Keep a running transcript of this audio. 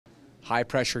high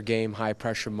pressure game, high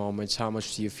pressure moments. How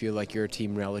much do you feel like your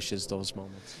team relishes those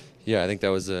moments? Yeah, I think that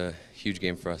was a huge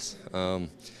game for us.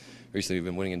 Recently we've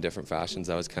been winning in different fashions.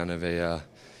 That was kind of a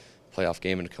playoff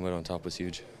game, and to come out on top was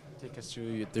huge. Take us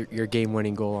through your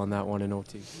game-winning goal on that one in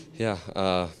OT. Yeah,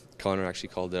 Connor actually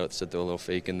called out, said throw a little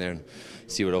fake in there and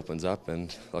see what opens up,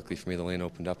 and luckily for me the lane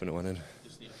opened up and it went in.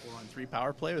 Just need a 4-on-3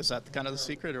 power play? Was that kind of the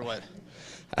secret or what?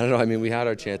 I don't know, I mean we had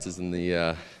our chances in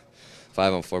the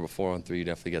 5-on-4, but 4-on-3 you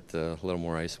definitely get a little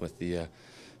more ice with the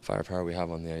firepower we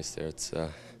have on the ice there. It's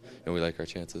we like our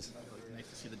chances. Nice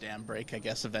to see the dam break, I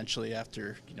guess, eventually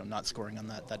after not scoring on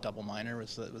that double minor.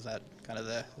 Was that kind of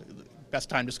the best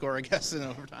time to score, I guess, in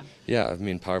overtime? Yeah, I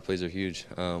mean power plays are huge.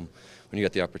 When you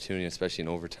get the opportunity, especially in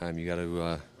overtime, you got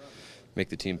to make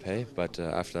the team pay. But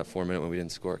after that 4 minute when we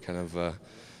didn't score, it kind of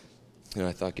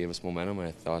I thought gave us momentum, and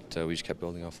I thought we just kept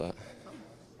building off that.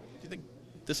 Do you think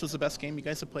this was the best game you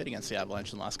guys have played against the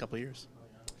Avalanche in the last couple of years?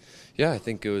 Yeah, I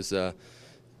think it was a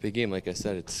big game. Like I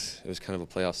said, it was kind of a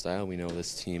playoff style. We know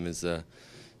this team is a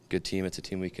good team. It's a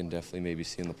team we can definitely maybe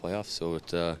see in the playoffs. So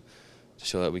to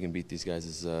show that we can beat these guys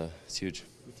is huge.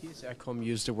 Matthias Ekholm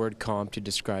used the word calm to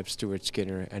describe Stuart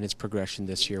Skinner and his progression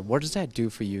this year. What does that do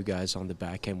for you guys on the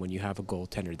back end when you have a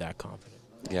goaltender that confident?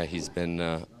 Yeah, he's been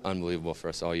unbelievable for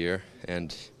us all year.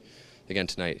 And again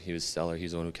tonight, he was stellar.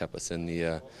 He's the one who kept us in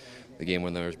the game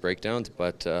when there was breakdowns.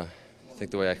 But I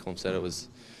think the way Ekholm said it was,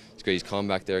 it's great. He's calm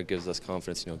back there. It gives us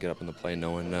confidence, get up in the play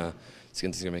knowing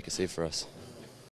Skins is going to make a save for us.